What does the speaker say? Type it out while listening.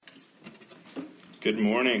Good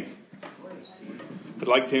morning. I'd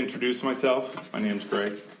like to introduce myself. My name's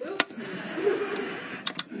Greg.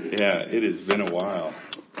 Yeah, it has been a while.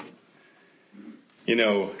 You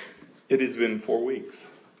know, it has been 4 weeks.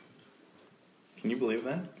 Can you believe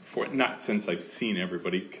that? Not since I've seen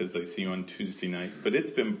everybody, because I see you on Tuesday nights, but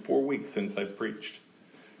it's been 4 weeks since I've preached.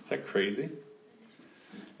 Is that crazy?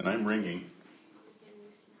 And I'm ringing.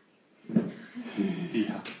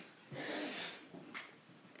 Yeah.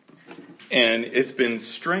 And it's been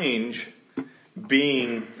strange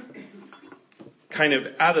being kind of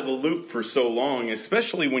out of the loop for so long,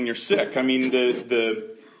 especially when you're sick. I mean,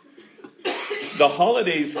 the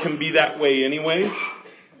holidays can be that way anyway.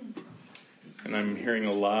 And I'm hearing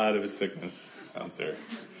a lot of sickness out there.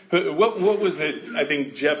 What was it? I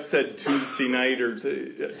think Jeff said Tuesday night, or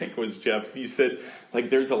I think it was Jeff. You said, like,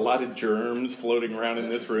 there's a lot of germs floating around in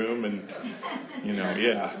this room, and, you know,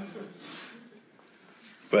 yeah.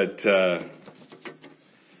 But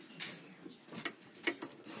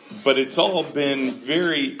it's all been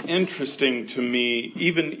very interesting to me,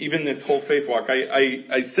 even this whole faith walk.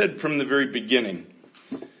 I said from the very beginning,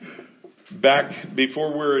 back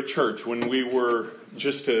before we were a church, when we were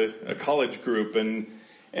just a college group, and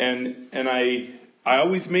I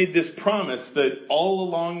always made this promise that all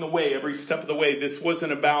along the way, every step of the way, this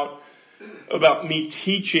wasn't about me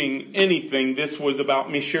teaching anything. This was about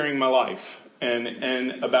me sharing my life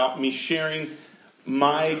and about me sharing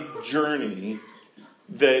my journey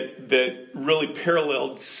that really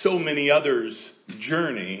paralleled so many others'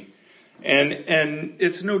 journey. And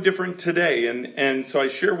it's no different today. And so I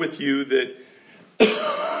share with you that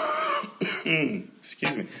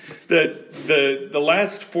excuse me, that the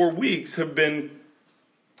last 4 weeks have been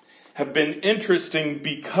interesting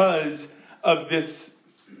because of this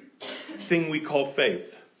thing we call faith.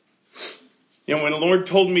 You know, when the Lord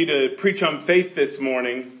told me to preach on faith this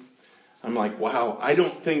morning, I'm like, wow, I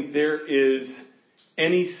don't think there is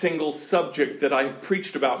any single subject that I've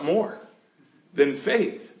preached about more than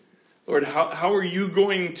faith. Lord, how are you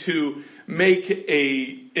going to make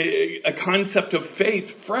a concept of faith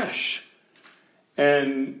fresh?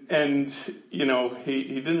 And you know, he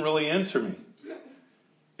didn't really answer me,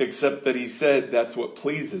 except that he said, that's what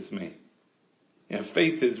pleases me. Yeah,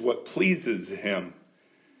 faith is what pleases him.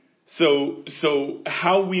 So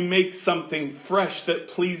how we make something fresh that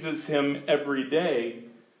pleases him every day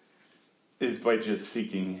is by just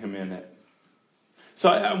seeking him in it. So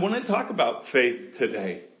I want to talk about faith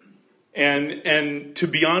today. And to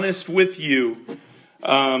be honest with you,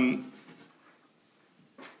 the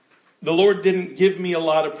Lord didn't give me a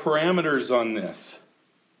lot of parameters on this,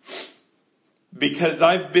 because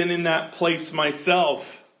I've been in that place myself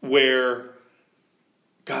where,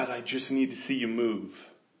 God, I just need to see you move.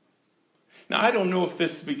 Now, I don't know if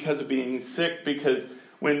this is because of being sick, because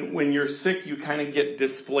when you're sick, you kind of get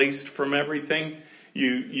displaced from everything.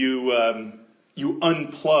 You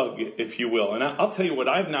unplug, if you will. And I'll tell you what,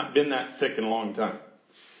 I've not been that sick in a long time.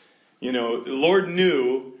 You know, the Lord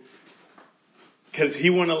knew, because he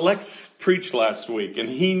wanted Lex preach last week, and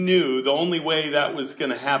he knew the only way that was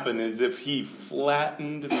going to happen is if he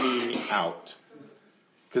flattened me out.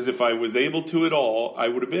 Because if I was able to at all, I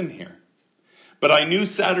would have been here. But I knew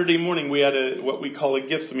Saturday morning, we had what we call a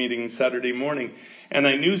gifts meeting Saturday morning. And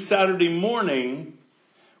I knew Saturday morning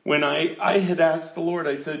when I had asked the Lord,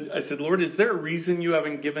 I said, Lord, is there a reason you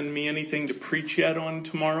haven't given me anything to preach yet on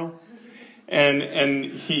tomorrow? And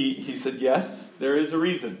he said, yes, there is a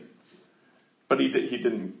reason. But he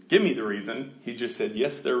didn't give me the reason. He just said,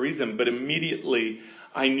 yes, there's a reason. But immediately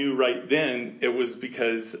I knew right then it was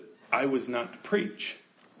because I was not to preach.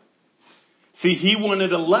 See, he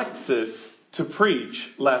wanted Alexis to preach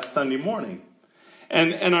last Sunday morning.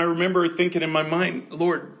 And I remember thinking in my mind,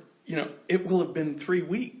 Lord, you know, it will have been 3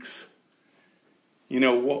 weeks. You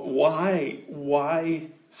know, why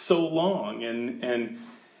so long?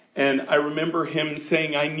 And I remember him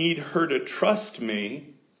saying, I need her to trust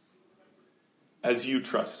me as you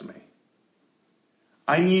trust me.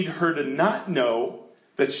 I need her to not know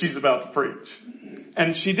that she's about to preach.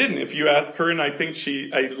 And she didn't. If you ask her, and I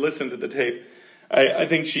listened to the tape, I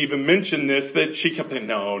think she even mentioned this, that she kept saying,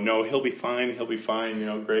 no, he'll be fine, you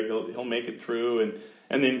know, Greg, he'll make it through,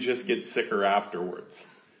 and then just get sicker afterwards.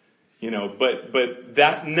 You know, but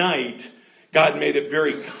that night, God made it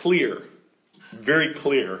very clear,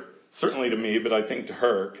 certainly to me, but I think to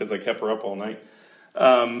her, because I kept her up all night,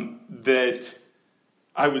 that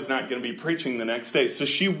I was not going to be preaching the next day. So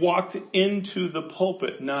she walked into the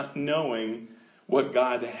pulpit not knowing what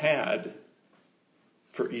God had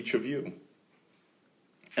for each of you.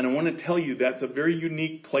 And I want to tell you that's a very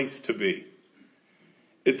unique place to be.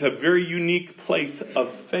 It's a very unique place of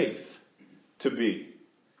faith to be.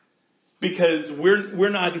 Because we're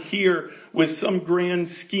not here with some grand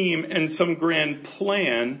scheme and some grand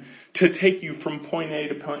plan to take you from point A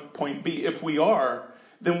to point B. If we are,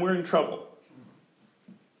 then we're in trouble.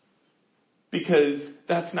 Because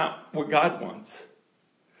that's not what God wants.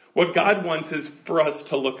 What God wants is for us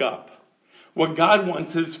to look up. What God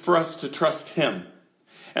wants is for us to trust Him.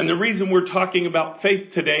 And the reason we're talking about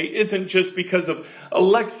faith today isn't just because of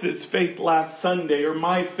Alexa's faith last Sunday or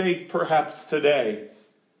my faith perhaps today.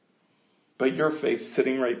 But your faith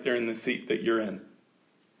sitting right there in the seat that you're in.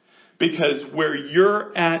 Because where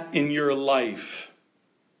you're at in your life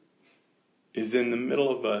is in the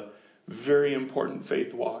middle of a very important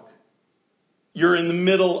faith walk. You're in the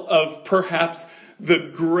middle of perhaps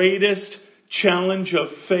the greatest challenge of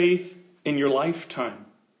faith in your lifetime.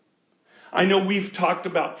 I know we've talked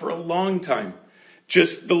about for a long time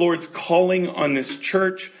just the Lord's calling on this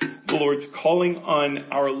church, the Lord's calling on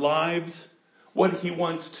our lives, what He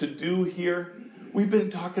wants to do here. We've been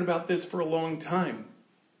talking about this for a long time.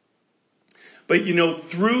 But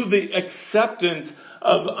through the acceptance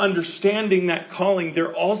of understanding that calling,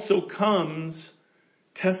 there also comes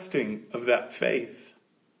testing of that faith.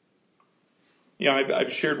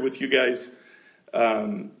 I've shared with you guys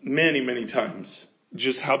many times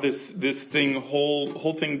just how this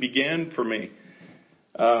whole thing began for me.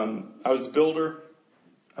 I was a builder.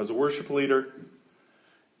 I was a worship leader.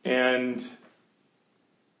 And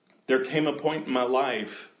there came a point in my life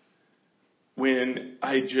when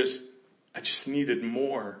I just needed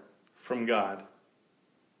more from God.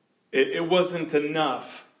 It wasn't enough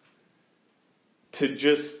to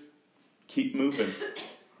just keep moving.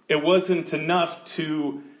 It wasn't enough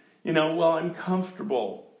to, I'm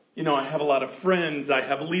comfortable. I have a lot of friends. I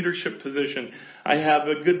have a leadership position. I have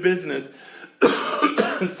a good business.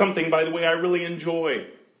 Something, by the way, I really enjoy.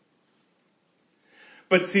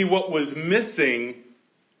 But see, what was missing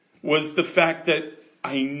was the fact that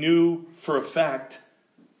I knew for a fact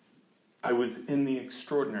I was in the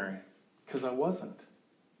extraordinary. Because I wasn't.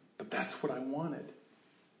 But that's what I wanted.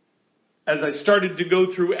 As I started to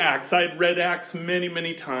go through Acts, I had read Acts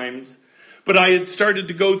many times, but I had started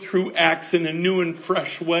to go through Acts in a new and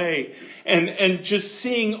fresh way, and just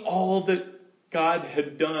seeing all that God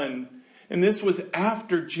had done. And this was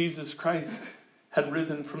after Jesus Christ had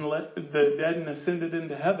risen from the dead and ascended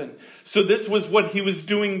into heaven. So this was what He was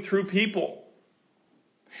doing through people.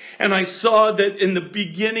 And I saw that in the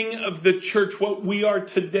beginning of the church, what we are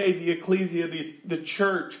today, the ecclesia, the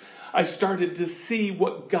church, I started to see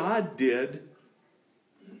what God did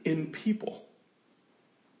in people.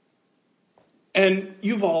 And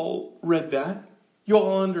you've all read that. You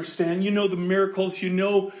all understand. You know the miracles. You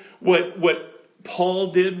know what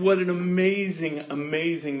Paul did. What an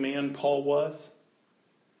amazing man Paul was.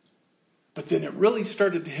 But then it really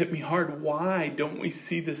started to hit me hard. Why don't we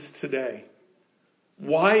see this today?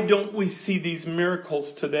 Why don't we see these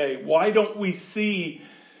miracles today? Why don't we see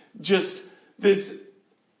just this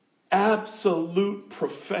absolute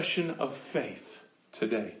profession of faith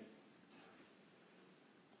today?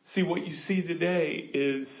 See, what you see today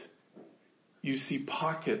is you see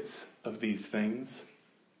pockets of these things.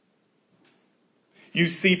 You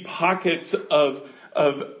see pockets of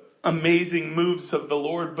amazing moves of the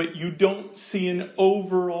Lord, but you don't see an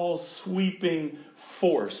overall sweeping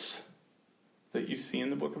force that you see in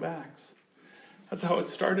the book of Acts. That's how it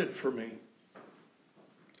started for me.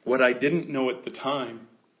 What I didn't know at the time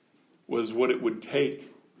was what it would take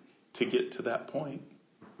to get to that point.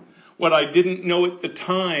 What I didn't know at the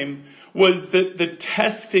time was that the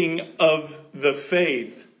testing of the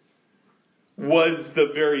faith was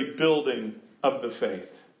the very building of the faith.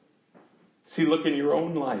 See, look in your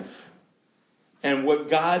own life and what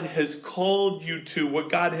God has called you to, what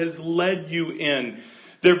God has led you in.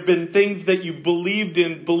 There have been things that you believed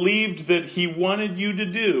that He wanted you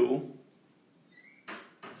to do,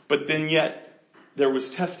 but then yet there was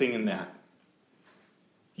testing in that.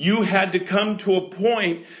 You had to come to a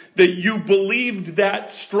point that you believed that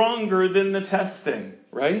stronger than the testing,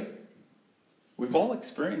 right? We've all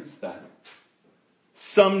experienced that.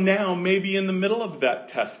 Some now may be in the middle of that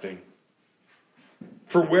testing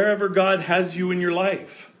for wherever God has you in your life.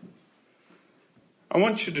 I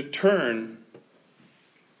want you to turn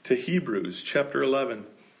to Hebrews chapter 11.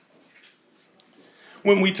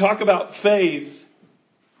 When we talk about faith,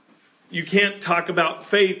 you can't talk about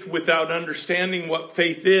faith without understanding what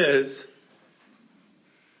faith is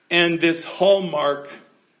and this hallmark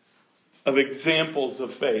of examples of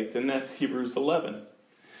faith, and that's Hebrews 11.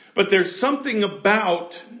 But there's something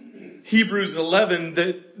about Hebrews 11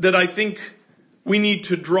 that I think we need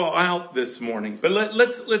to draw out this morning. But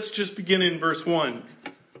let's just begin in verse 1.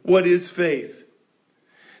 What is faith?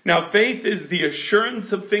 Now, faith is the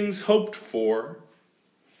assurance of things hoped for,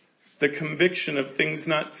 the conviction of things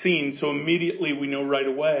not seen. So immediately we know right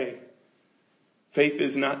away, faith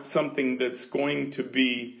is not something that's going to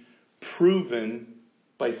be proven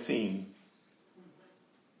by seeing.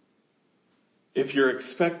 If you're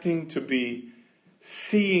expecting to be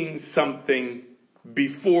seeing something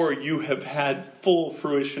before you have had full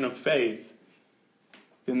fruition of faith,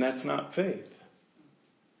 then that's not faith.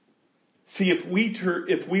 See, if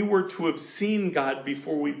we were to have seen God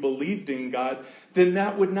before we believed in God, then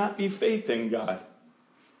that would not be faith in God.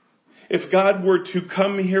 If God were to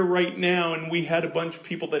come here right now and we had a bunch of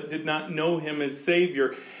people that did not know Him as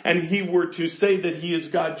Savior, and He were to say that He is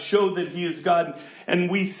God, show that He is God, and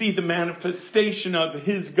we see the manifestation of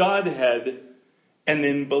His Godhead, and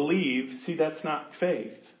then believe, see, that's not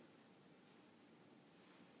faith.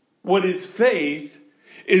 What is faith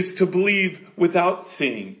is to believe without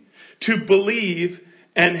seeing. To believe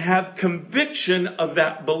and have conviction of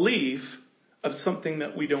that belief of something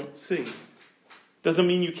that we don't see. Doesn't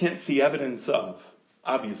mean you can't see evidence of.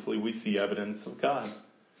 Obviously, we see evidence of God.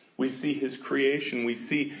 We see His creation. We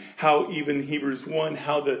see how even Hebrews 1,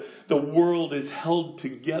 how the world is held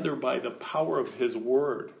together by the power of His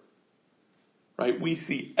Word. Right? We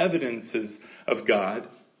see evidences of God,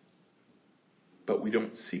 but we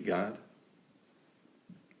don't see God.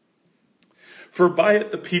 For by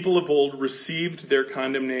it the people of old received their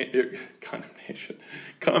commendation.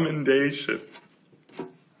 All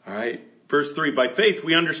right. Verse 3, by faith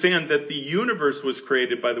we understand that the universe was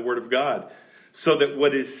created by the word of God, so that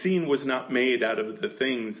what is seen was not made out of the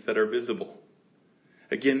things that are visible.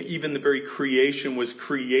 Again, even the very creation was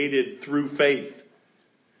created through faith.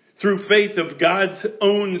 Through faith of God's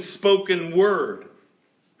own spoken word.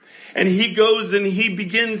 And he goes and he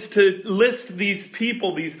begins to list these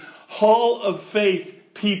people, these hall of faith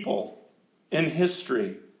people in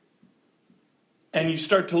history. And you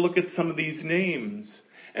start to look at some of these names.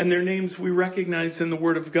 And they're names we recognize in the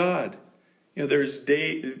Word of God. You know,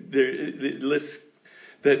 it lists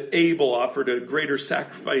that Abel offered a greater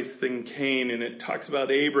sacrifice than Cain. And it talks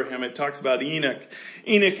about Abraham. It talks about Enoch.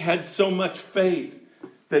 Enoch had so much faith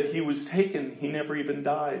that he was taken. He never even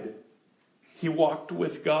died. He walked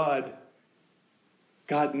with God.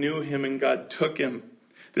 God knew him and God took him.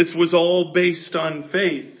 This was all based on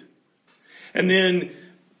faith. And then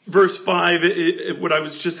verse 5, what I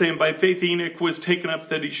was just saying, by faith Enoch was taken up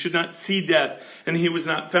that he should not see death. And he was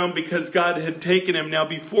not found because God had taken him. Now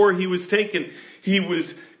before he was taken, he was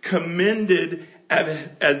commended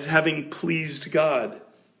as having pleased God.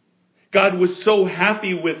 God was so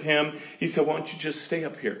happy with him, he said, why don't you just stay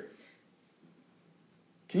up here?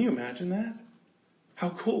 Can you imagine that?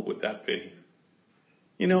 How cool would that be?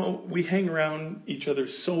 You know, we hang around each other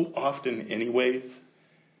so often anyways.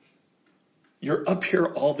 You're up here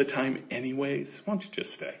all the time anyways. Why don't you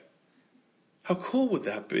just stay? How cool would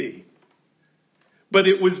that be? But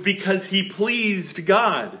it was because he pleased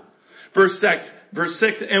God. Verse 6,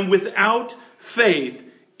 and without faith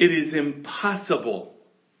it is impossible.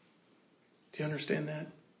 Do you understand that?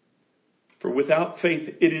 For without faith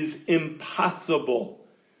it is impossible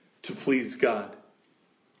to please God.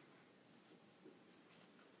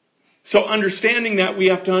 So understanding that, we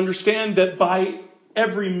have to understand that by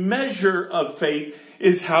every measure of faith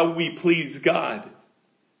is how we please God.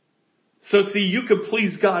 So see, you could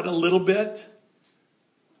please God a little bit.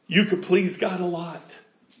 You could please God a lot.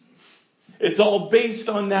 It's all based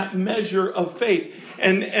on that measure of faith.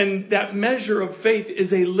 And that measure of faith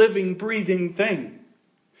is a living, breathing thing.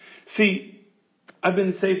 See, I've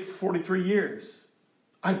been saved for 43 years.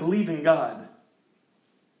 I believe in God.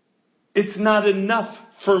 It's not enough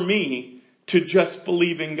for me to just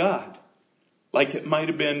believe in God, like it might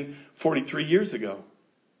have been 43 years ago,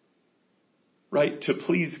 right? To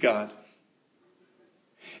please God.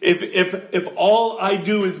 If all I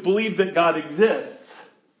do is believe that God exists,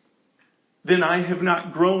 then I have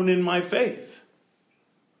not grown in my faith.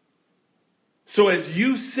 So as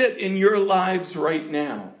you sit in your lives right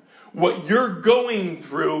now, what you're going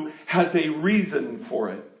through has a reason for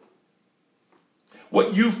it.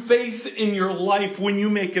 What you face in your life when you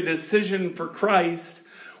make a decision for Christ,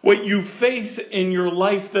 what you face in your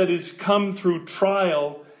life that has come through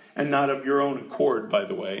trial, and not of your own accord, by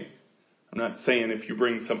the way. I'm not saying if you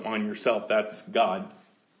bring something on yourself, that's God.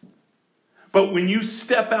 But when you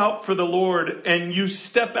step out for the Lord and you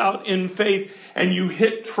step out in faith and you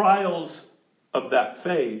hit trials of that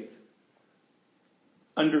faith,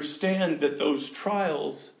 understand that those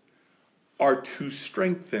trials are to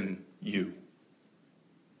strengthen you.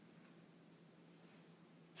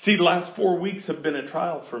 See, the last 4 weeks have been a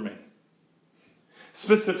trial for me.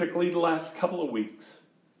 Specifically the last couple of weeks.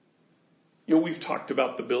 We've talked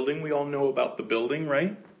about the building. We all know about the building,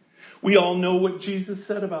 right? We all know what Jesus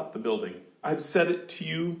said about the building. I've said it to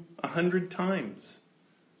you 100 times.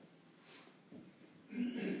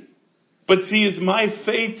 But see, is my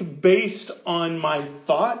faith based on my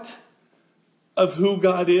thought of who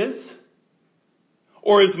God is?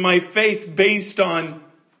 Or is my faith based on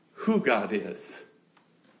who God is?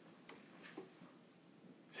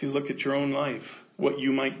 See, look at your own life. What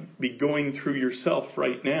you might be going through yourself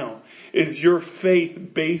right now. Is your faith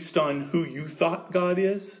based on who you thought God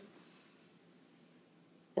is?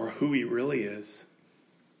 Or who He really is?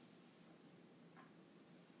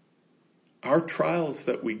 Our trials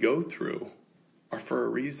that we go through are for a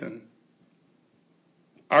reason.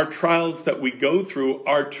 Our trials that we go through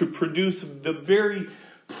are to produce the very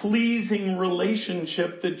pleasing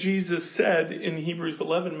relationship that Jesus said in Hebrews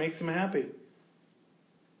 11 makes Him happy.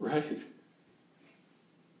 Right?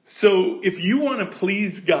 So if you want to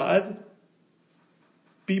please God,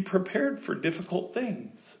 be prepared for difficult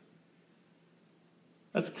things.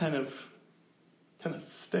 That's kind of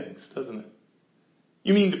stinks, doesn't it?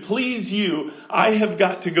 You mean to please you, I have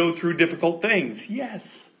got to go through difficult things. Yes.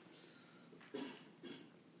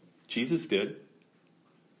 Jesus did.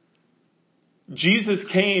 Jesus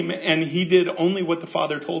came and He did only what the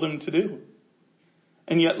Father told Him to do.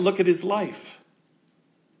 And yet look at His life.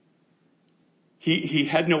 He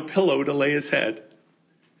had no pillow to lay His head.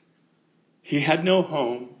 He had no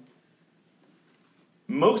home.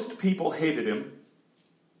 Most people hated Him.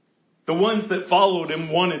 The ones that followed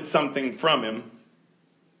Him wanted something from Him.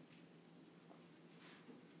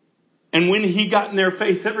 And when He got in their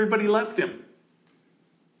face, everybody left Him.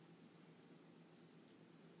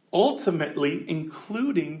 Ultimately,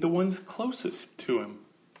 including the ones closest to Him.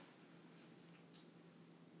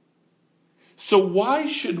 So why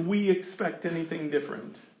should we expect anything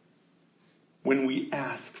different when we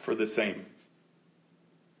ask for the same?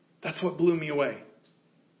 That's what blew me away.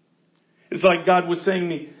 It's like God was saying to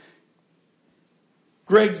me,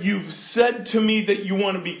 Greg, you've said to me that you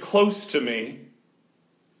want to be close to me.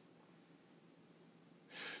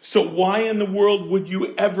 So why in the world would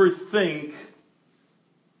you ever think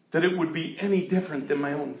that it would be any different than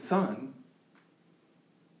my own son,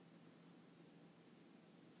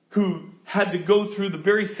 who had to go through the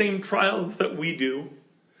very same trials that we do,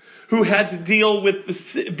 who had to deal with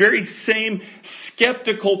the very same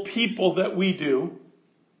skeptical people that we do,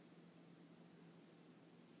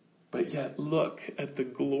 but yet look at the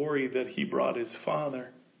glory that He brought His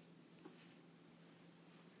Father.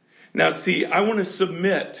 Now see, I want to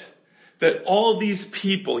submit that all these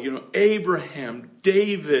people, Abraham,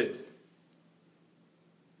 David,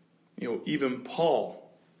 even Paul.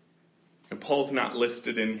 And Paul's not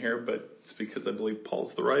listed in here, but it's because I believe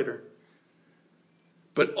Paul's the writer.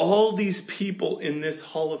 But all these people in this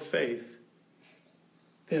hall of faith,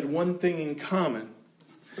 they had one thing in common.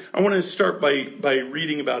 I want to start by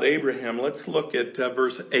reading about Abraham. Let's look at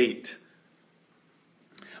verse 8.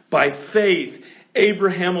 By faith,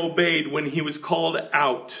 Abraham obeyed when he was called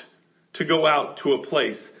out to go out to a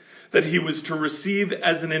place that he was to receive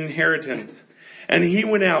as an inheritance. And he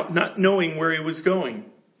went out not knowing where he was going.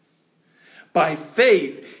 By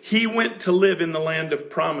faith, he went to live in the land of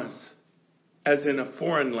promise, as in a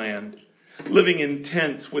foreign land, living in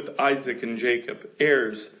tents with Isaac and Jacob,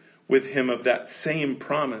 heirs with him of that same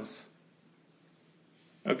promise.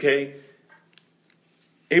 Okay?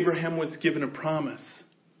 Abraham was given a promise.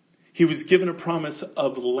 He was given a promise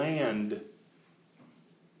of land,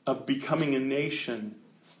 of becoming a nation.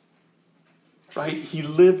 Right? He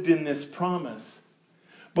lived in this promise.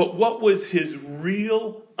 But what was his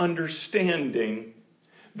real understanding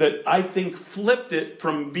that I think flipped it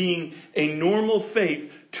from being a normal faith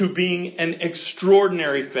to being an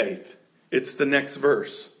extraordinary faith? It's the next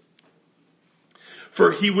verse.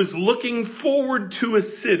 For he was looking forward to a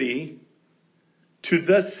city, to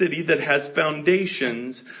the city that has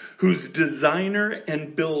foundations, whose designer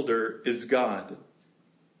and builder is God.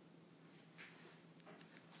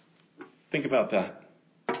 Think about that.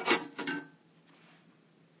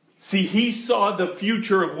 See, he saw the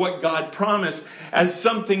future of what God promised as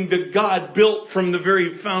something that God built from the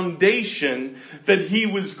very foundation that he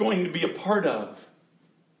was going to be a part of.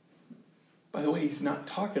 By the way, he's not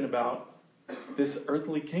talking about this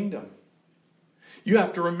earthly kingdom. You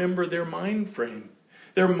have to remember their mind frame.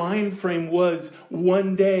 Their mind frame was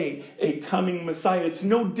one day a coming Messiah. It's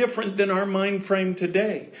no different than our mind frame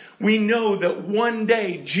today. We know that one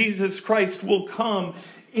day Jesus Christ will come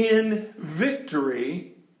in victory.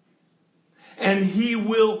 And he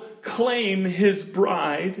will claim his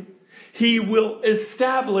bride. He will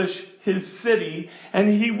establish his city, and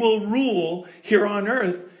he will rule here on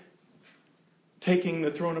earth, taking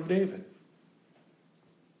the throne of David.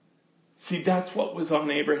 See, that's what was on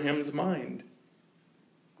Abraham's mind.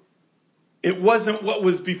 It wasn't what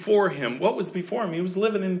was before him. What was before him? He was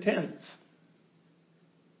living in tents.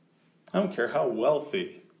 I don't care how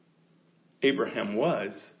wealthy Abraham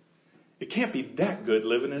was. It can't be that good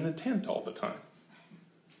living in a tent all the time.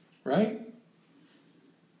 Right?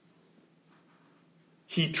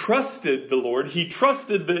 He trusted the Lord. He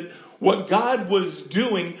trusted that what God was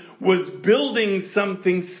doing was building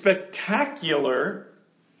something spectacular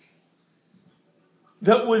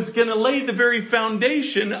that was going to lay the very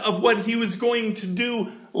foundation of what he was going to do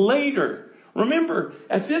later. Remember,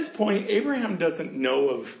 at this point, Abraham doesn't know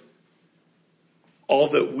of all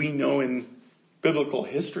that we know in biblical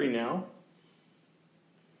history now.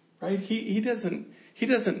 Right? He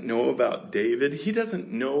doesn't know about David. He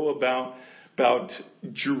doesn't know about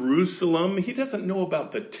Jerusalem. He doesn't know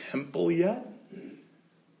about the temple yet.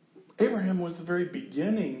 Abraham was the very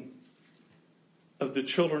beginning of the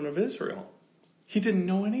children of Israel. He didn't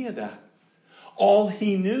know any of that. All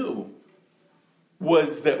he knew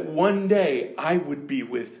was that one day I would be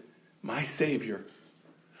with my Savior.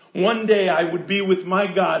 One day I would be with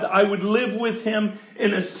my God. I would live with him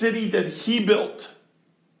in a city that he built,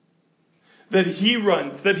 that he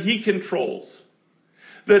runs, that he controls,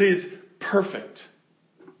 that is perfect.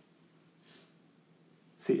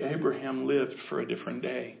 See, Abraham lived for a different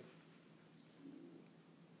day.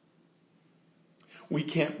 We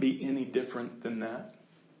can't be any different than that.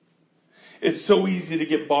 It's so easy to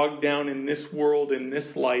get bogged down in this world, in this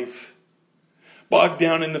life. Bogged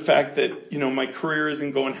down in the fact that, my career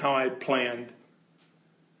isn't going how I had planned.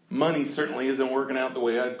 Money certainly isn't working out the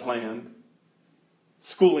way I had planned.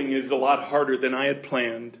 Schooling is a lot harder than I had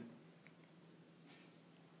planned.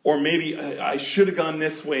 Or maybe I should have gone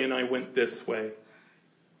this way and I went this way.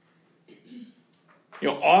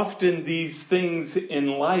 Often these things in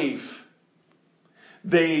life,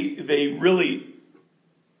 they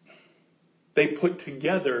put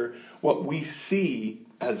together what we see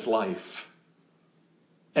as life.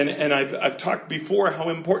 And I've talked before how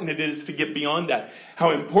important it is to get beyond that.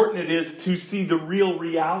 How important it is to see the real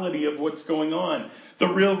reality of what's going on. The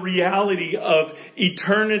real reality of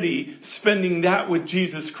eternity, spending that with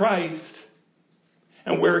Jesus Christ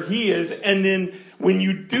and where he is. And then when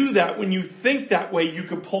you do that, when you think that way, you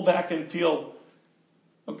can pull back and feel,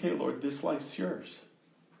 okay, Lord, this life's yours.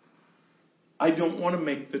 I don't want to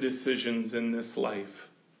make the decisions in this life.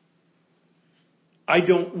 I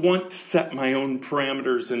don't want to set my own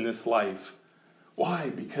parameters in this life. Why?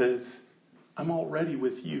 Because I'm already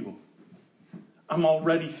with you. I'm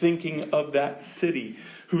already thinking of that city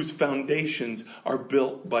whose foundations are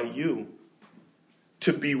built by you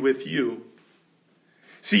to be with you.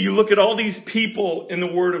 See, you look at all these people in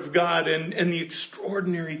the Word of God and the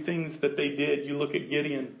extraordinary things that they did. You look at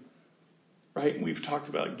Gideon. Right? We've talked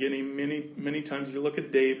about Gideon many times. You look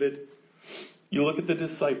at David. You look at the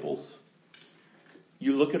disciples.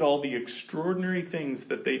 You look at all the extraordinary things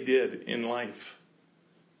that they did in life.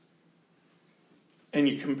 And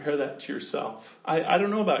you compare that to yourself. I don't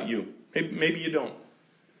know about you. Maybe you don't.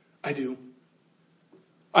 I do.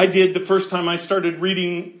 I did the first time I started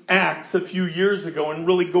reading Acts a few years ago and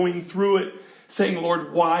really going through it, saying,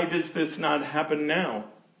 Lord, why does this not happen now?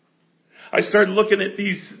 I started looking at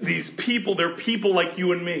these people. They're people like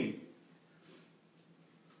you and me.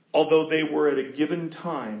 Although they were at a given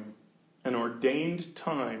time, an ordained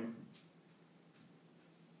time.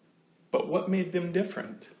 But what made them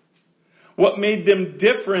different? What made them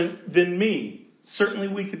different than me? Certainly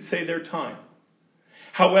we could say their time.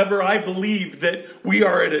 However, I believe that we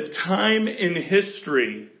are at a time in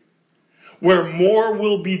history where more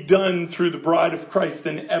will be done through the bride of Christ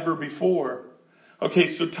than ever before.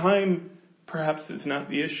 Okay, so time perhaps is not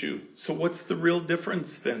the issue. So what's the real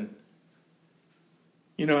difference then?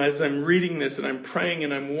 As I'm reading this and I'm praying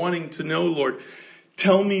and I'm wanting to know, Lord,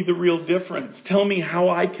 tell me the real difference. Tell me how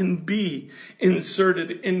I can be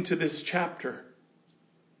inserted into this chapter.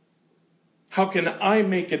 How can I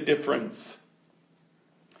make a difference?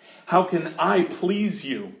 How can I please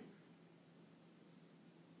you?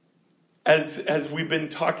 As we've been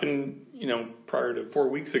talking, prior to 4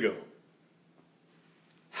 weeks ago.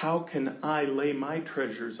 How can I lay my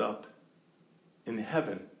treasures up in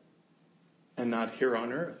heaven and not here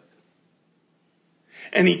on earth?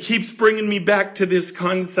 And he keeps bringing me back to this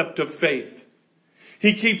concept of faith.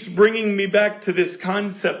 He keeps bringing me back to this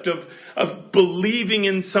concept of believing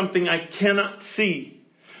in something I cannot see,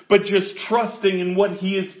 but just trusting in what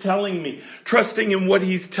He is telling me, trusting in what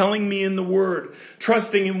He's telling me in the Word,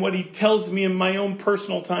 trusting in what He tells me in my own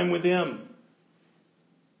personal time with Him.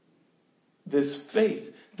 This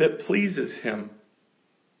faith that pleases Him.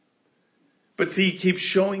 But see, He keeps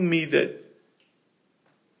showing me that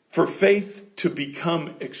for faith to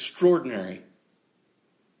become extraordinary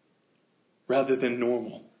rather than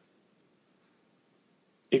normal,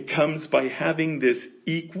 it comes by having this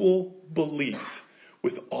equal belief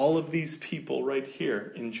with all of these people right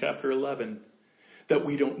here in chapter 11 that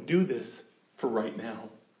we don't do this for right now.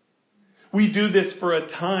 We do this for a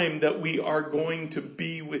time that we are going to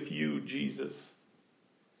be with you, Jesus.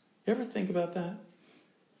 You ever think about that?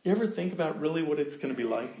 You ever think about really what it's going to be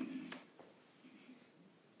like?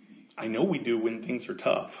 I know we do when things are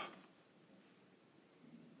tough.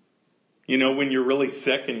 You know, when you're really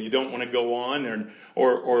sick and you don't want to go on,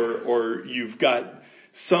 or you've got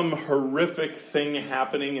some horrific thing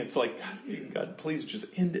happening, it's like, God, please just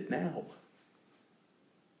end it now.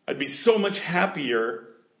 I'd be so much happier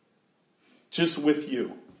just with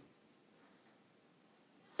you.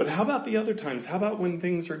 But how about the other times? How about when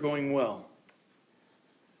things are going well?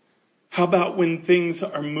 How about when things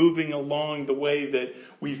are moving along the way that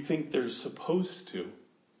we think they're supposed to?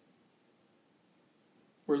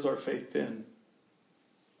 Where's our faith then?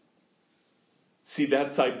 See,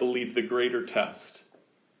 that's, I believe, the greater test.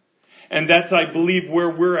 And that's, I believe, where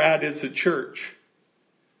we're at as a church.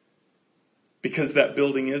 Because that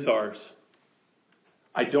building is ours.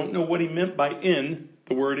 I don't know what He meant by in,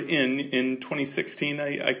 the word in 2016.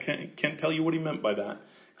 I can't tell you what He meant by that.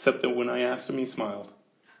 Except that when I asked Him, He smiled.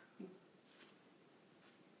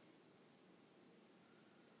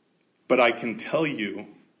 But I can tell you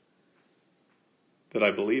that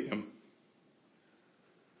I believe Him.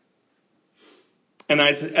 And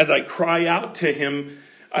as I cry out to Him,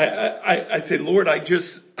 I say, Lord, I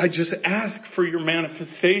just ask for your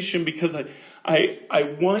manifestation because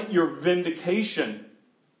I want your vindication.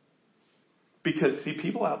 Because, see,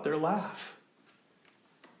 people out there laugh.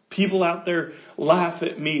 People out there laugh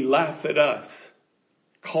at me, laugh at us.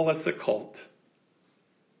 Call us a cult.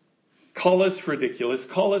 Call us ridiculous.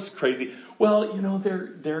 Call us crazy. Well, you know,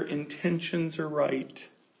 their intentions are right.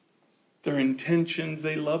 Their intentions,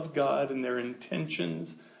 they love God and their intentions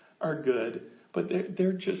are good. But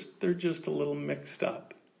they're just a little mixed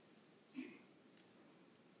up.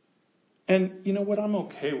 And you know what? I'm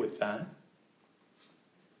okay with that.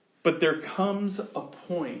 But there comes a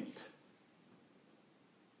point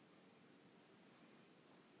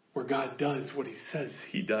where God does what He says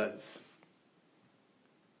He does.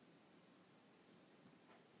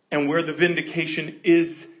 And where the vindication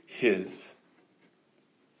is His.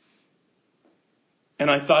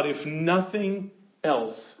 And I thought if nothing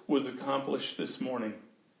else was accomplished this morning,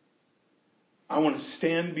 I want to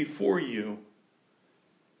stand before you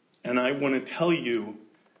and I want to tell you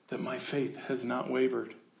that my faith has not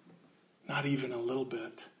wavered. Not even a little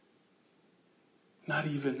bit. Not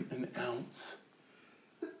even an ounce.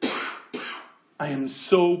 I am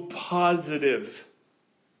so positive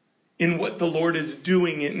in what the Lord is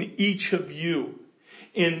doing in each of you,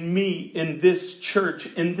 in me, in this church,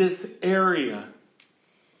 in this area.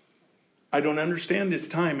 I don't understand His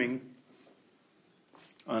timing.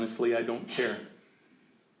 Honestly, I don't care.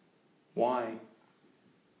 Why?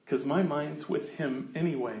 Because my mind's with Him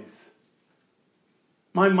anyways.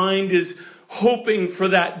 My mind is hoping for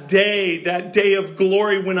that day of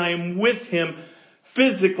glory when I am with Him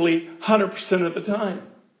physically 100% of the time.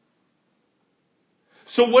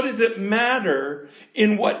 So what does it matter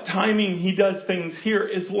in what timing He does things here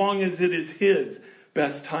as long as it is His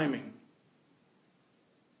best timing?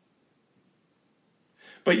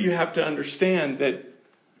 But you have to understand that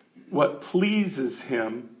what pleases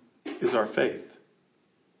Him is our faith.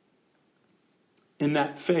 In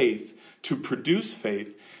that faith, to produce faith,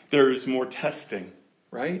 there is more testing,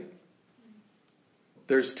 right?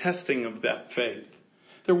 There's testing of that faith.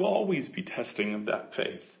 There will always be testing of that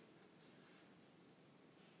faith.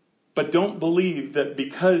 But don't believe that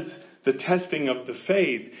because the testing of the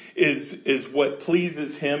faith is what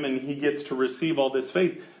pleases Him and He gets to receive all this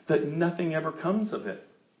faith, that nothing ever comes of it.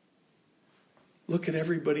 Look at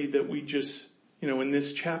everybody that we just, in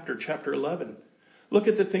this chapter 11. Look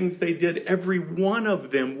at the things they did. Every one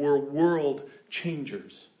of them were world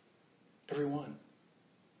changers. Every one.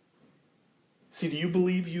 See, do you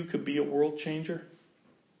believe you could be a world changer?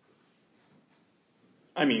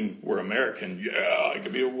 I mean, we're American. Yeah, I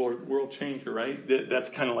could be a world changer, right? That's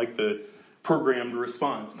kind of like the programmed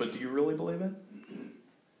response. But do you really believe it?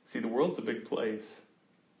 See, the world's a big place.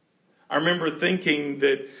 I remember thinking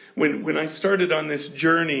that when I started on this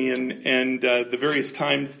journey and the various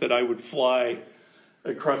times that I would fly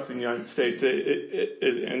across the United States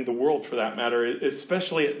and the world for that matter,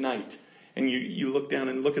 especially at night, and you look down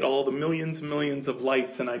and look at all the millions and millions of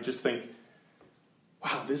lights, and I just think,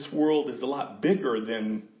 wow, this world is a lot bigger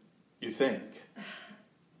than you think.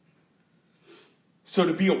 So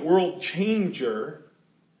to be a world changer,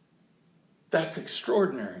 that's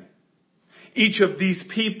extraordinary. Each of these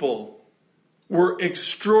people were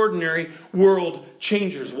extraordinary world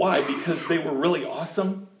changers. Why? Because they were really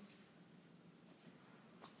awesome?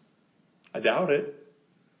 I doubt it.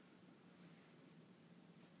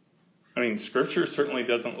 I mean, Scripture certainly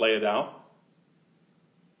doesn't lay it out.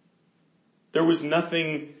 There was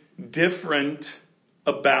nothing different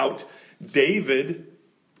about David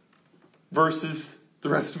versus the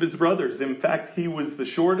rest of his brothers. In fact, he was the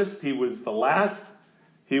shortest. He was the last.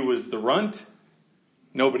 He was the runt.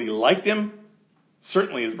 Nobody liked him.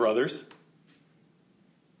 Certainly his brothers.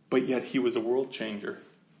 But yet he was a world changer.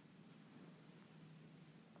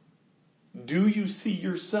 Do you see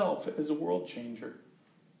yourself as a world changer?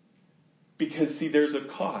 Because, see, there's a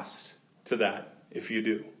cost to that if you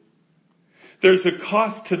do. There's a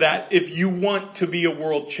cost to that if you want to be a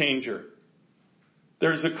world changer.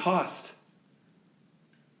 There's a cost.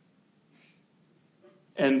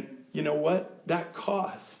 And you know what? That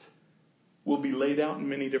cost will be laid out in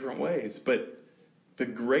many different ways. But the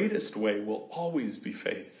greatest way will always be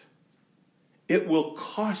faith. It will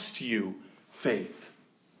cost you faith.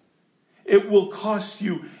 It will cost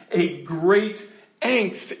you a great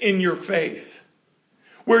angst in your faith.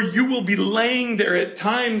 Where you will be laying there at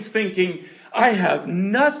times thinking, I have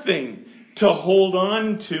nothing to hold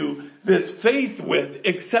on to this faith with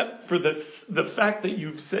except for the fact that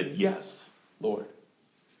you've said yes, Lord.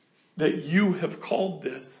 That you have called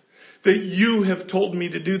this. That you have told me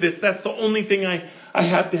to do this. That's the only thing I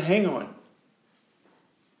have to hang on.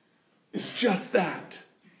 It's just that.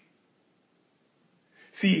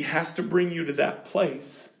 See, He has to bring you to that place.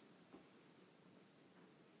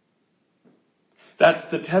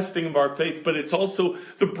 That's the testing of our faith, but it's also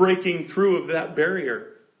the breaking through of that barrier.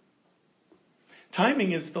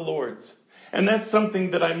 Timing is the Lord's. And that's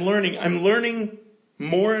something that I'm learning. I'm learning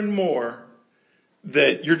more and more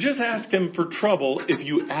that you're just asking Him for trouble if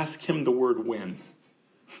you ask Him the word when.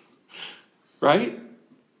 Right?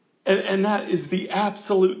 And that is the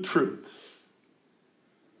absolute truth.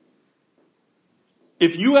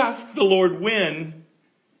 If you ask the Lord when,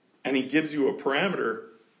 and He gives you a parameter,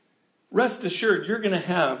 rest assured you're going to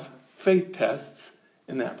have faith tests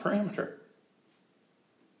in that parameter.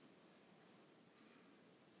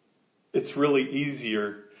 It's really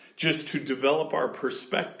easier just to develop our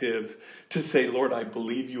perspective to say, Lord, I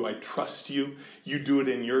believe you, I trust you, you do it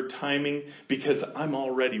in your timing because I'm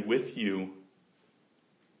already with you.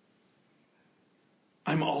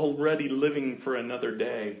 I'm already living for another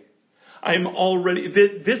day.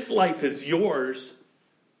 This life is yours.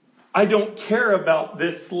 I don't care about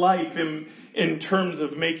this life in terms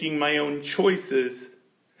of making my own choices.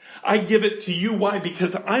 I give it to you. Why?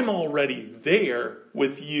 Because I'm already there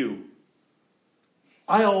with you.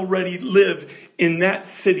 I already live in that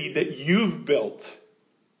city that you've built,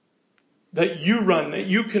 that you run, that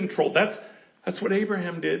you control. That's what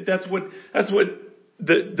Abraham did. That's what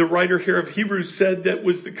the writer here of Hebrews said that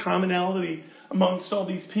was the commonality amongst all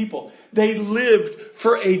these people. They lived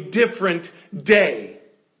for a different day.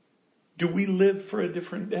 Do we live for a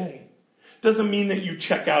different day? Doesn't mean that you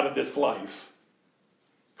check out of this life.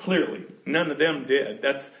 Clearly, none of them did.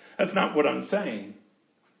 That's not what I'm saying.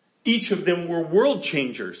 Each of them were world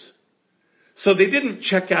changers. So they didn't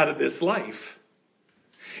check out of this life.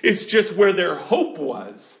 It's just where their hope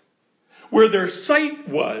was, where their sight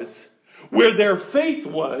was, where their faith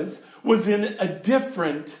was in a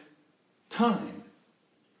different time.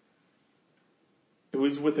 It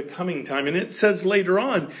was with a coming time. And it says later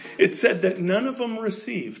on, it said that none of them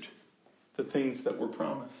received the things that were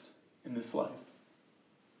promised in this life.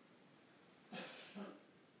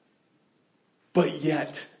 But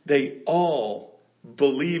yet, they all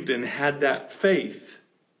believed and had that faith.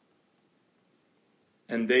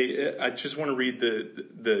 And I just want to read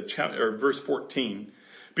the chapter, or verse 14,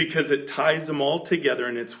 because it ties them all together,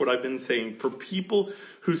 and it's what I've been saying. For people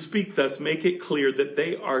who speak thus, make it clear that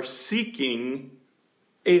they are seeking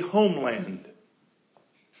a homeland.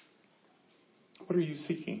 What are you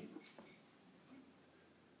seeking?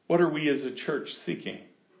 What are we as a church seeking?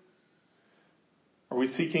 Are we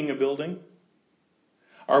seeking a building?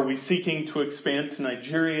 Are we seeking to expand to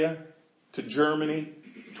Nigeria, to Germany,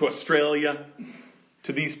 to Australia,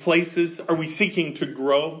 to these places? Are we seeking to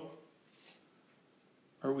grow?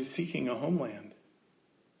 Or are we seeking a homeland?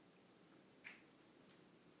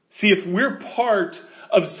 See, if we're part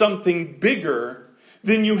of something bigger,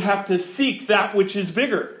 then you have to seek that which is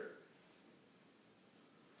bigger.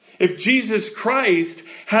 If Jesus Christ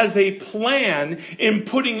has a plan in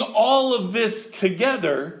putting all of this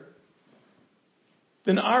together,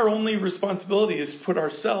 then our only responsibility is to put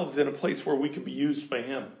ourselves in a place where we can be used by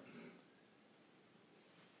Him.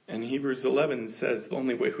 And Hebrews 11 says the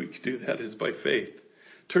only way we can do that is by faith.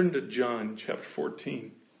 Turn to John chapter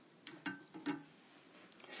 14.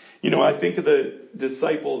 I think of the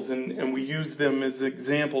disciples, and we use them as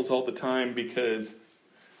examples all the time because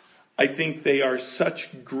I think they are such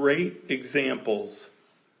great examples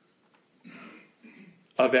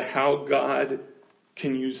of how God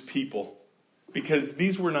can use people. Because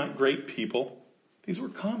these were not great people. These were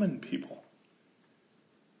common people.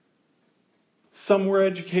 Some were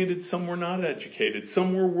educated, some were not educated.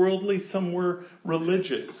 Some were worldly, some were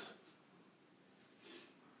religious.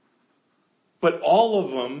 But all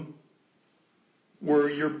of them were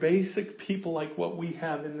your basic people like what we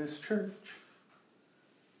have in this church.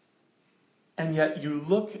 And yet you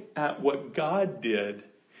look at what God did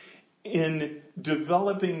in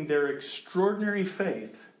developing their extraordinary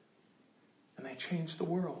faith, and they changed the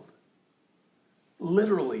world.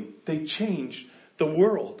 Literally, they changed the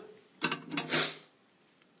world.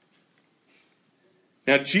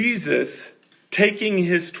 Now Jesus, taking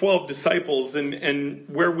his 12 disciples, and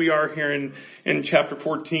where we are here in chapter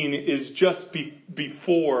 14 is just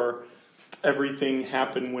before everything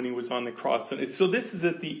happened when he was on the cross. And so this is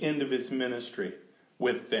at the end of his ministry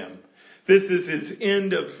with them. This is his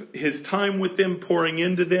end of his time with them, pouring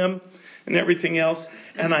into them and everything else.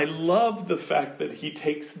 And I love the fact that he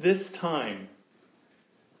takes this time,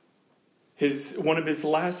 one of his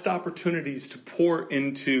last opportunities to pour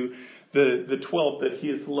into the 12 that he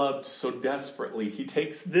has loved so desperately. He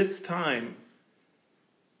takes this time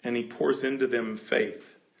and he pours into them faith.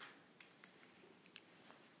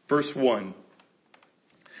 Verse 1.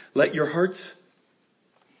 Let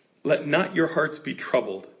not your hearts be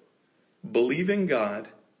troubled. Believe in God,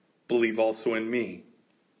 believe also in me.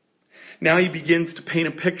 Now he begins to paint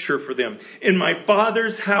a picture for them. In my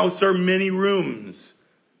Father's house are many rooms.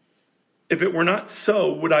 If it were not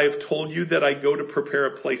so, would I have told you that I go to prepare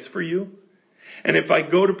a place for you? And if I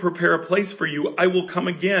go to prepare a place for you, I will come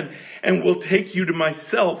again and will take you to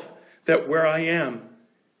myself, that where I am,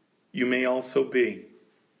 you may also be.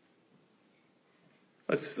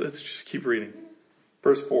 Let's just keep reading.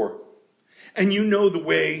 Verse 4. And you know the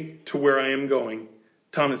way to where I am going.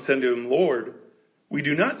 Thomas said to him, Lord, we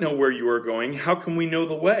do not know where you are going. How can we know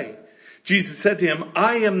the way? Jesus said to him,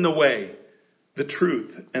 I am the way, the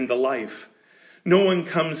truth, and the life. No one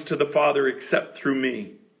comes to the Father except through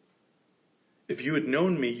me. If you had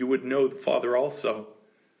known me, you would know the Father also.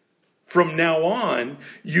 From now on,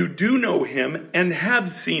 you do know him and have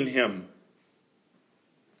seen him.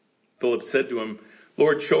 Philip said to him,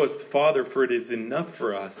 Lord, show us the Father, for it is enough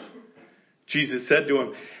for us. Jesus said to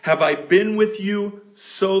him, have I been with you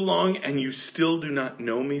so long and you still do not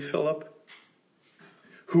know me, Philip?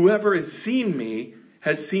 Whoever has seen me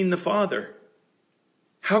has seen the Father.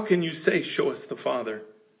 How can you say, show us the Father?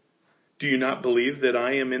 Do you not believe that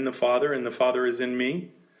I am in the Father and the Father is in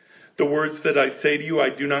me? The words that I say to you, I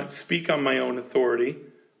do not speak on my own authority,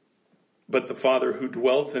 but the Father who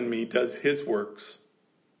dwells in me does his works.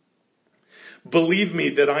 Believe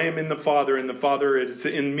me that I am in the Father and the Father is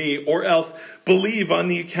in me, or else believe on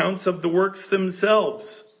the accounts of the works themselves.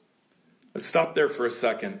 Let's stop there for a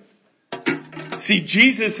second. See,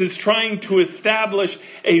 Jesus is trying to establish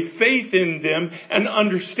a faith in them, an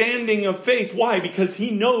understanding of faith. Why? Because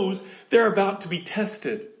he knows they're about to be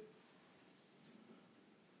tested.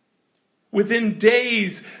 Within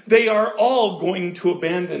days, they are all going to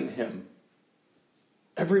abandon him.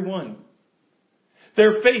 Everyone.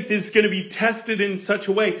 Their faith is going to be tested in such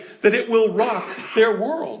a way that it will rock their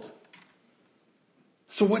world.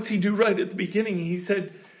 So what's he do right at the beginning?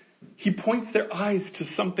 He points their eyes to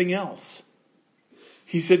something else.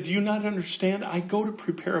 He said, do you not understand? I go to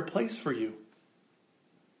prepare a place for you.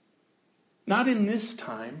 Not in this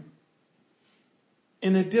time.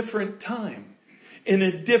 In a different time. In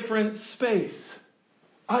a different space.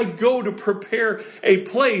 I go to prepare a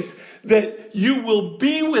place that you will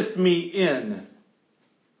be with me in.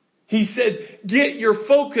 He said, get your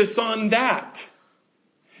focus on that.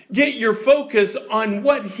 Get your focus on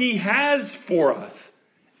what he has for us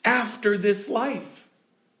after this life.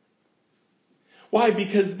 Why?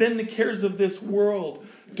 Because then the cares of this world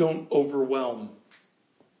don't overwhelm.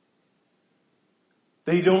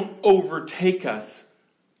 They don't overtake us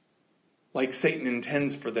like Satan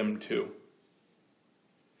intends for them to.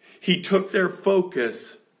 He took their focus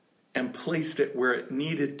and placed it where it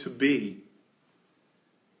needed to be.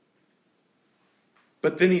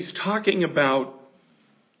 But then he's talking about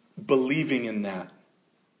believing in that.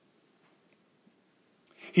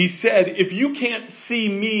 He said, if you can't see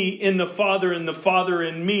me in the Father and the Father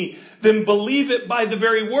in me, then believe it by the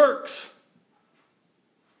very works.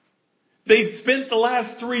 They've spent the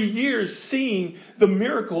last 3 years seeing the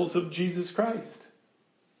miracles of Jesus Christ.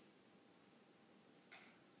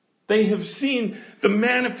 They have seen the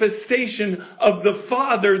manifestation of the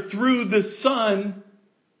Father through the Son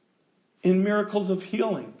in miracles of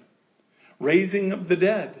healing, raising of the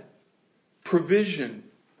dead, provision,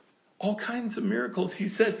 all kinds of miracles. He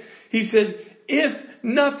said, if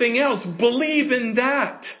nothing else, believe in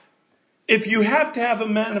that. If you have to have a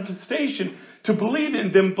manifestation to believe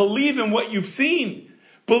in, then believe in what you've seen.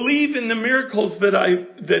 Believe in the miracles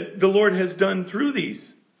that the Lord has done through these.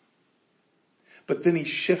 But then he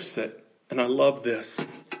shifts it, and I love this.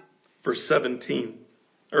 Verse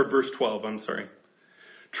 12, I'm sorry.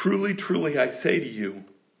 Truly, truly, I say to you,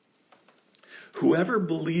 whoever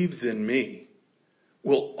believes in me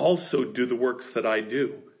will also do the works that I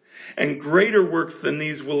do. And greater works than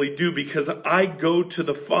these will he do, because I go to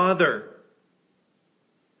the Father.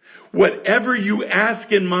 Whatever you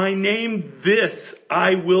ask in my name, this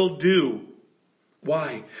I will do.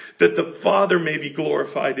 Why? That the Father may be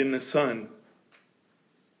glorified in the Son.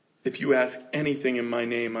 If you ask anything in my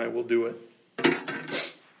name, I will do it.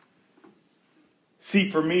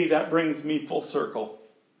 See, for me, that brings me full circle.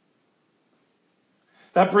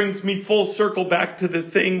 That brings me full circle back to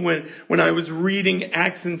the thing when I was reading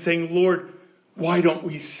Acts and saying, Lord, why don't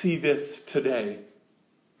we see this today?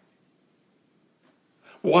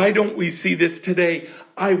 Why don't we see this today?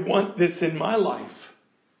 I want this in my life.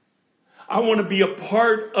 I want to be a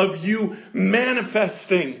part of you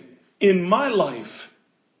manifesting in my life.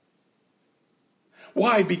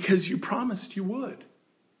 Why? Because you promised you would.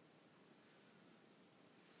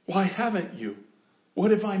 Why haven't you?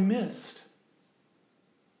 What have I missed?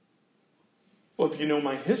 Well, if you know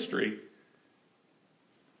my history,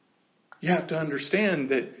 you have to understand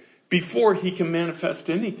that before he can manifest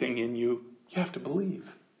anything in you, you have to believe.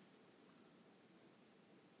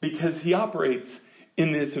 Because he operates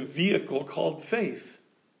in this vehicle called faith.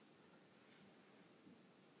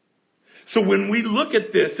 So when we look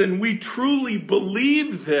at this and we truly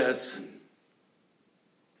believe this,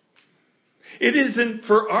 it isn't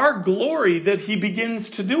for our glory that he begins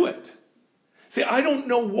to do it. See, I don't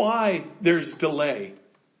know why there's delay.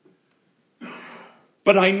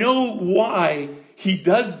 But I know why he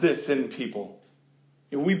does this in people.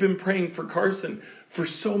 You know, we've been praying for Carson for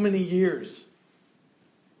so many years.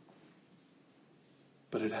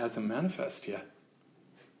 But it hasn't manifested yet.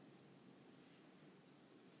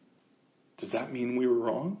 Does that mean we were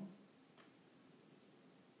wrong?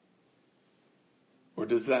 Or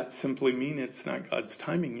does that simply mean it's not God's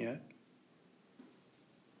timing yet?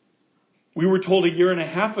 We were told 1.5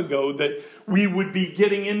 years ago that we would be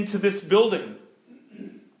getting into this building.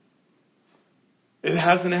 It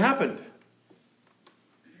hasn't happened.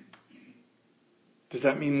 Does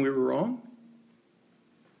that mean we were wrong?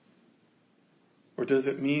 Or does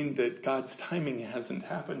it mean that God's timing hasn't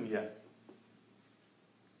happened yet?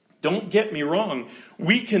 Don't get me wrong.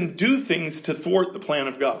 We can do things to thwart the plan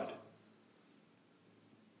of God.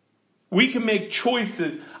 We can make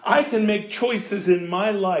choices. I can make choices in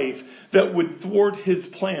my life that would thwart his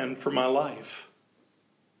plan for my life.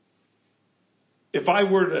 If I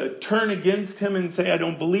were to turn against him and say, I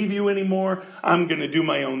don't believe you anymore, I'm going to do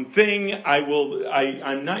my own thing,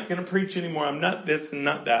 I'm not going to preach anymore, I'm not this and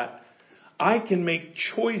not that. I can make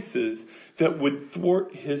choices that would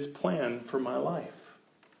thwart his plan for my life.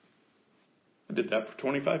 I did that for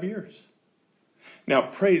 25 years.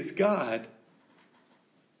 Now, praise God,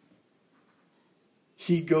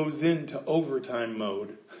 he goes into overtime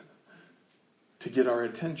mode to get our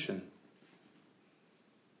attention.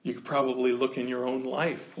 You could probably look in your own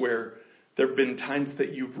life where there have been times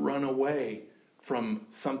that you've run away from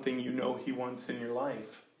something you know he wants in your life.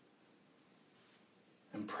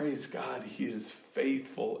 And praise God, he is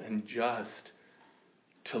faithful and just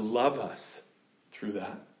to love us through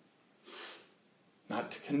that. Not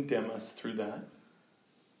to condemn us through that,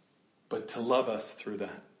 but to love us through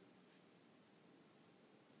that.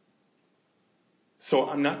 So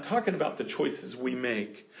I'm not talking about the choices we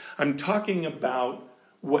make. I'm talking about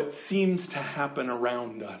what seems to happen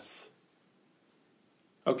around us.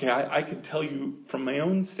 Okay, I could tell you from my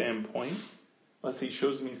own standpoint, unless he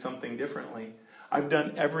shows me something differently, I've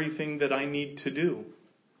done everything that I need to do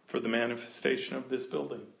for the manifestation of this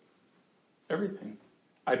building. Everything.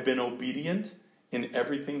 I've been obedient in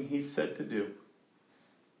everything He said to do.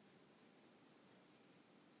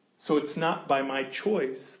 So it's not by my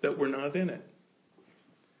choice that we're not in it.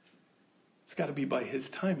 It's got to be by His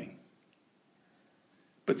timing.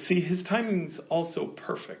 But see, His timing's also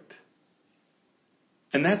perfect.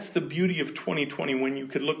 And that's the beauty of 2020, when you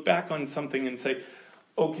could look back on something and say,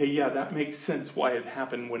 okay, yeah, that makes sense why it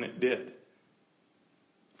happened when it did.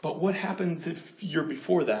 But what happens if you're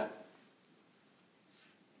before that?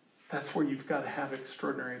 That's where you've got to have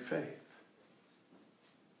extraordinary faith.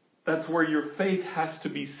 That's where your faith has to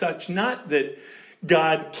be such, not that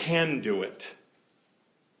God can do it.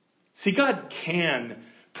 See, God can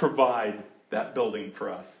provide that building for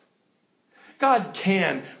us. God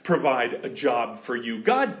can provide a job for you.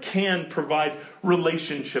 God can provide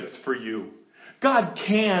relationships for you. God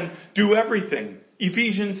can do everything.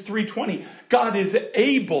 Ephesians 3:20. God is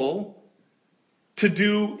able to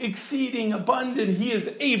do exceeding abundant. He is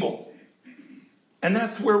able. And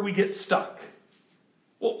that's where we get stuck.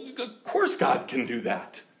 Well, of course God can do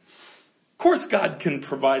that. Of course God can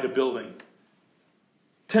provide a building.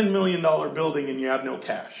 $10 million building and you have no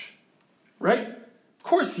cash. Right? Of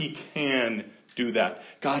course He can do that.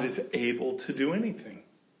 God is able to do anything.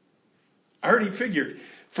 I already figured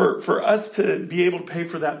for us to be able to pay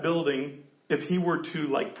for that building, if He were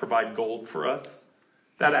to provide gold for us,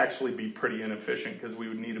 that'd actually be pretty inefficient because we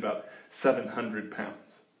would need about 700 pounds.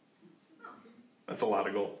 That's a lot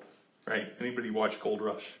of gold, right? Anybody watch Gold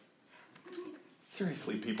Rush?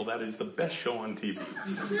 Seriously, people, that is the best show on TV.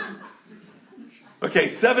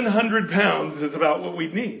 Okay, 700 pounds is about what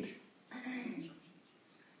we'd need.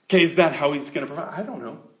 Okay, is that how He's going to provide? I don't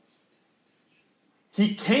know.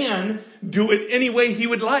 He can do it any way He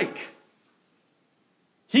would like.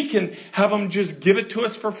 He can have them just give it to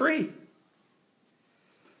us for free.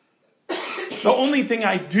 The only thing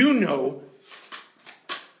I do know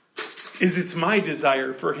is it's my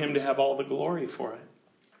desire for Him to have all the glory for it.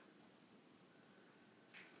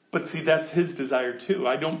 But see, that's His desire too.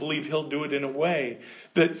 I don't believe He'll do it in a way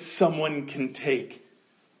that someone can take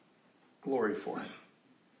glory for it.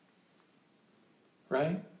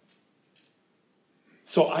 Right?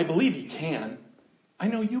 So I believe He can. I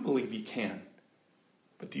know you believe He can.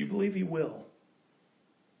 But do you believe He will?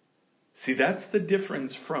 See, that's the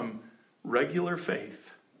difference from regular faith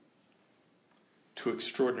to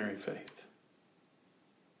extraordinary faith.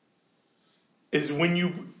 Is when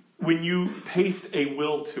you paste a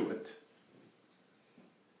will to it.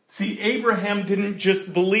 See, Abraham didn't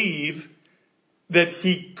just believe that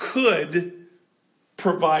he could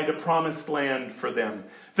provide a promised land for them,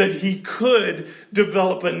 that he could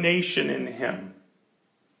develop a nation in him.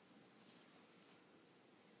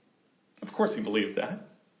 Of course he believed that.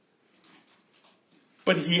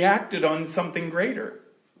 But he acted on something greater.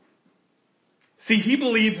 See, he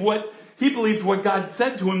believed what God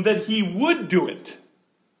said to him, that he would do it.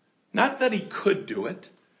 Not that he could do it,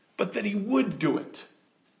 but that he would do it.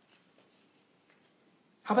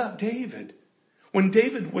 How about David? When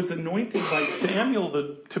David was anointed by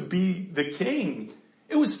Samuel to be the king,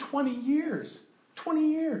 it was 20 years.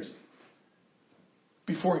 20 years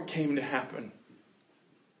before it came to happen.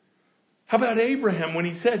 How about Abraham when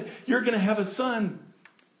he said, "You're going to have a son"?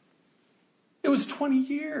 It was 20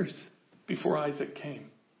 years before Isaac came.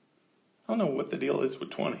 I don't know what the deal is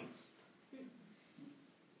with 20.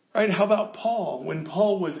 Right? How about Paul? When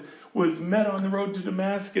Paul was met on the road to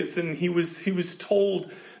Damascus and he was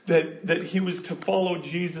told that he was to follow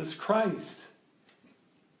Jesus Christ.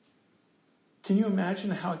 Can you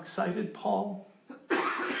imagine how excited Paul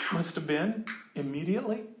must have been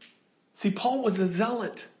immediately? See, Paul was a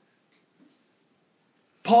zealot.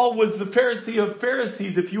 Paul was the Pharisee of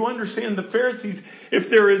Pharisees. If you understand the Pharisees, if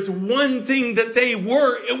there is one thing that they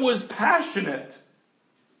were, it was passionate.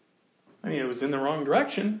 I mean, it was in the wrong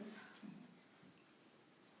direction.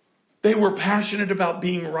 They were passionate about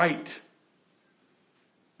being right.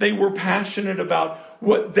 They were passionate about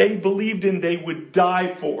what they believed in they would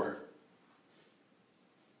die for.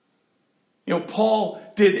 You know, Paul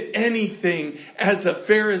did anything as a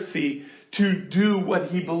Pharisee to do what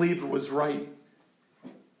he believed was right.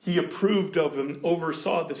 He approved of and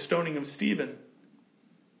oversaw the stoning of Stephen.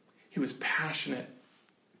 He was passionate.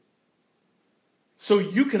 So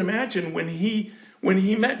you can imagine when he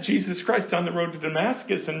met Jesus Christ on the road to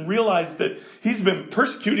Damascus and realized that he's been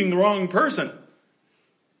persecuting the wrong person.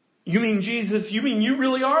 You mean Jesus? You mean you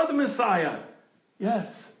really are the Messiah?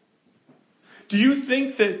 Yes. Do you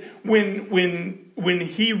think that when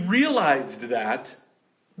he realized that,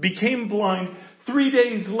 became blind, 3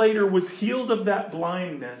 days later was healed of that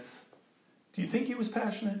blindness, do you think he was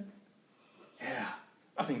passionate? Yeah,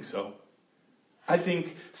 I think so. I think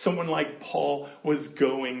someone like Paul was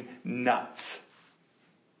going nuts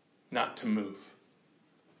not to move.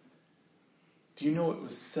 Do you know it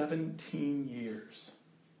was 17 years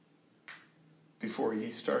before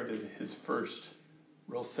he started his first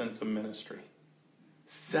real sense of ministry?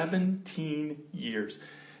 17 years.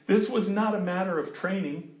 This was not a matter of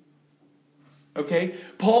training. Okay?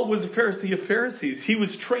 Paul was a Pharisee of Pharisees. He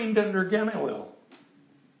was trained under Gamaliel.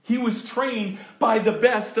 He was trained by the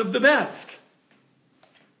best of the best.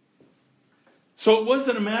 So it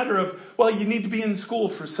wasn't a matter of, well, you need to be in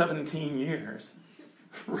school for 17 years.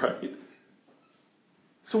 Right?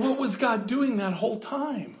 So what was God doing that whole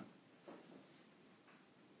time?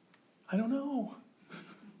 I don't know.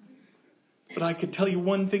 But I could tell you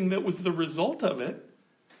one thing that was the result of it.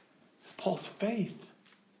 It's Paul's faith.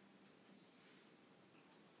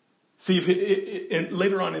 See,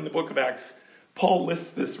 later on in the book of Acts, Paul lists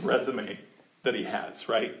this resume that he has,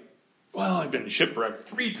 right? Well, I've been shipwrecked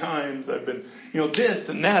 3 times. I've been, this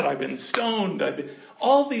and that. I've been stoned.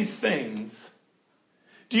 All these things.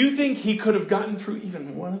 Do you think he could have gotten through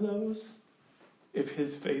even one of those if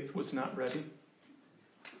his faith was not ready?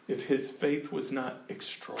 If his faith was not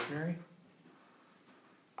extraordinary?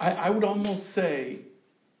 I would almost say,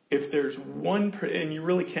 if there's one, and you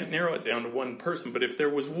really can't narrow it down to one person, but if there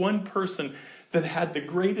was one person that had the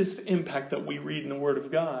greatest impact that we read in the Word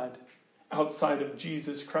of God outside of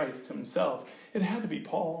Jesus Christ himself, it had to be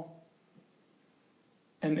Paul.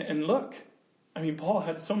 And look, Paul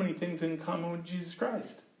had so many things in common with Jesus Christ.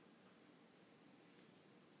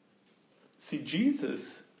 See, Jesus,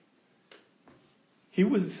 he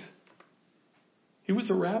was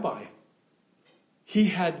a rabbi. He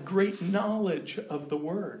had great knowledge of the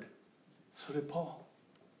Word. So did Paul.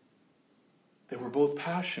 They were both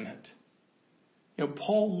passionate.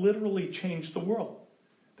 Paul literally changed the world.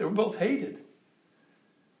 They were both hated.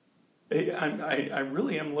 I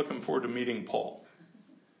really am looking forward to meeting Paul.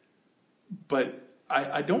 But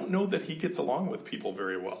I don't know that he gets along with people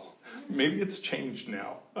very well. Maybe it's changed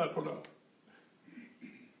now. I don't know.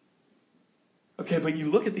 Okay, but you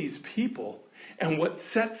look at these people, and what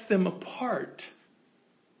sets them apart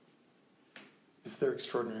is their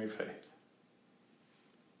extraordinary faith.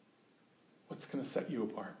 What's going to set you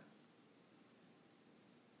apart?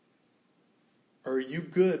 Or are you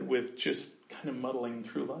good with just kind of muddling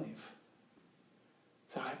through life?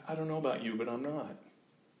 So I don't know about you, but I'm not.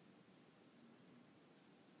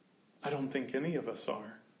 I don't think any of us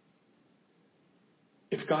are.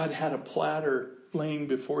 If God had a platter laying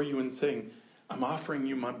before you and saying, I'm offering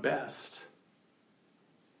you my best,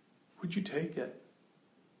 would you take it?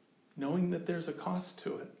 Knowing that there's a cost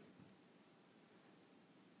to it.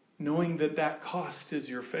 Knowing that that cost is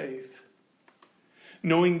your faith.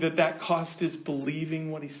 Knowing that that cost is believing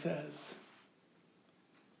what he says.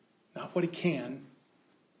 Not what he can,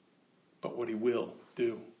 but what he will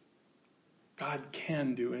do. God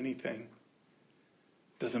can do anything.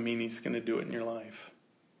 Doesn't mean he's going to do it in your life.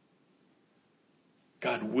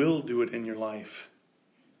 God will do it in your life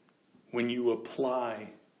when you apply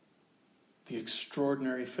the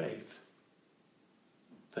extraordinary faith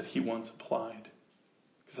that he once applied,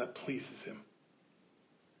 because that pleases him.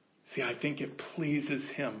 See, I think it pleases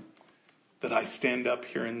him that I stand up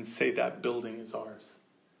here and say that building is ours.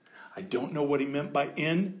 I don't know what he meant by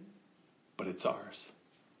in, but it's ours.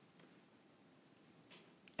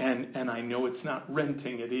 And I know it's not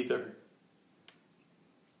renting it either,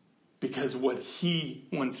 because what he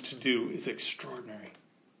wants to do is extraordinary.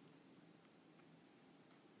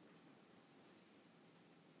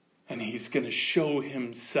 And he's going to show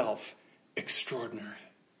himself extraordinary.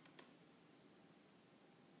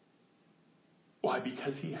 Why?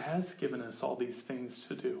 Because he has given us all these things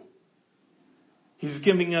to do. He's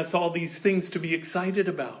giving us all these things to be excited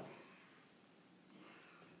about.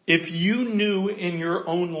 If you knew in your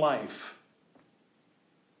own life,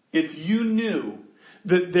 if you knew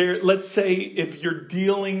that let's say if you're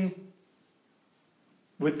dealing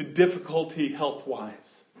with difficulty health-wise,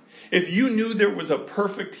 if you knew there was a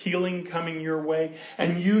perfect healing coming your way,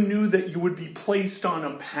 and you knew that you would be placed on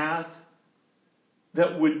a path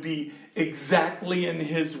that would be exactly in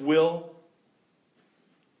his will,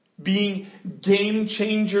 being game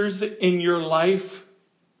changers in your life,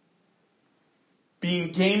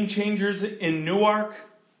 being game changers in Newark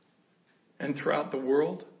and throughout the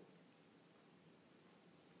world,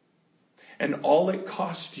 and all it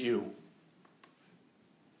cost you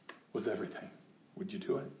was everything, would you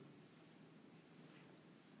do it?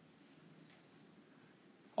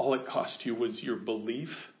 All it cost you was your belief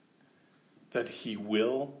that he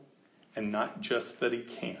will and not just that he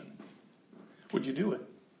can. Would you do it?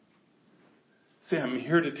 See, I'm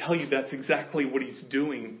here to tell you that's exactly what He's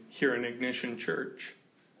doing here in Ignition Church.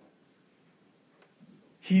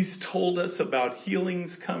 He's told us about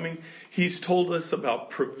healings coming. He's told us about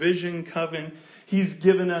provision coming. He's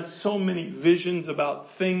given us so many visions about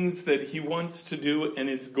things that He wants to do and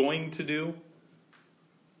is going to do.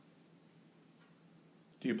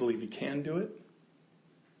 Do you believe He can do it?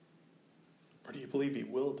 Or do you believe He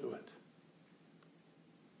will do it?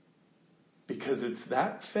 Because it's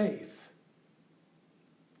that faith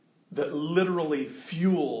that literally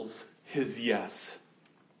fuels His yes.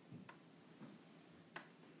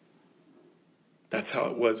 That's how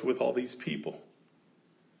it was with all these people.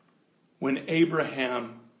 When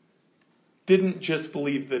Abraham didn't just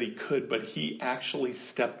believe that he could, but he actually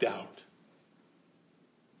stepped out,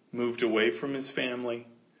 moved away from his family,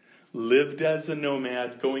 lived as a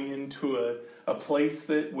nomad, going into a place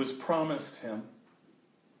that was promised him.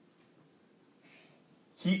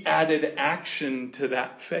 He added action to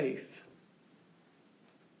that faith.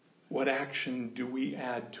 What action do we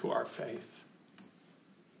add to our faith?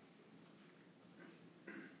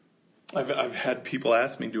 I've had people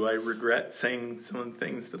ask me, do I regret saying some of the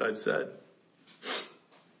things that I've said?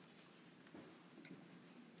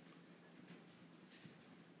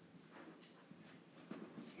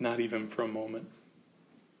 Not even for a moment.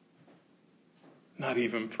 Not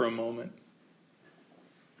even for a moment.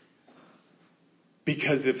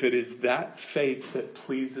 Because if it is that faith that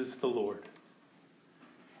pleases the Lord,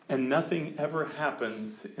 and nothing ever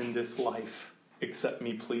happens in this life except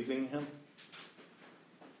me pleasing Him,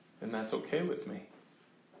 then that's okay with me.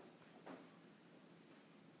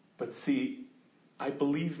 But see, I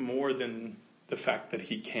believe more than the fact that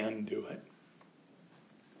He can do it.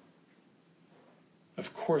 Of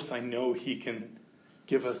course, I know He can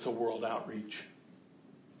give us a world outreach.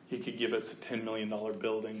 He could give us a $10 million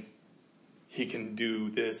building. He can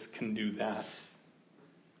do this, can do that.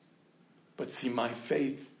 But see, my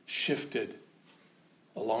faith shifted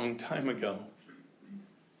a long time ago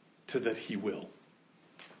to that He will.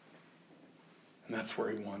 And that's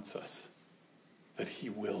where He wants us. That He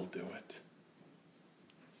will do it.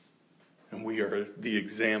 And we are the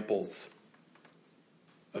examples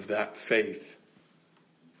of that faith.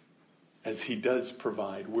 As He does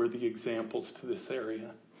provide, we're the examples to this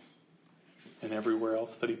area and everywhere else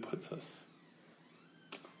that He puts us.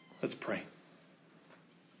 Let's pray.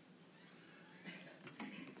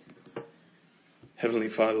 Heavenly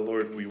Father, Lord, we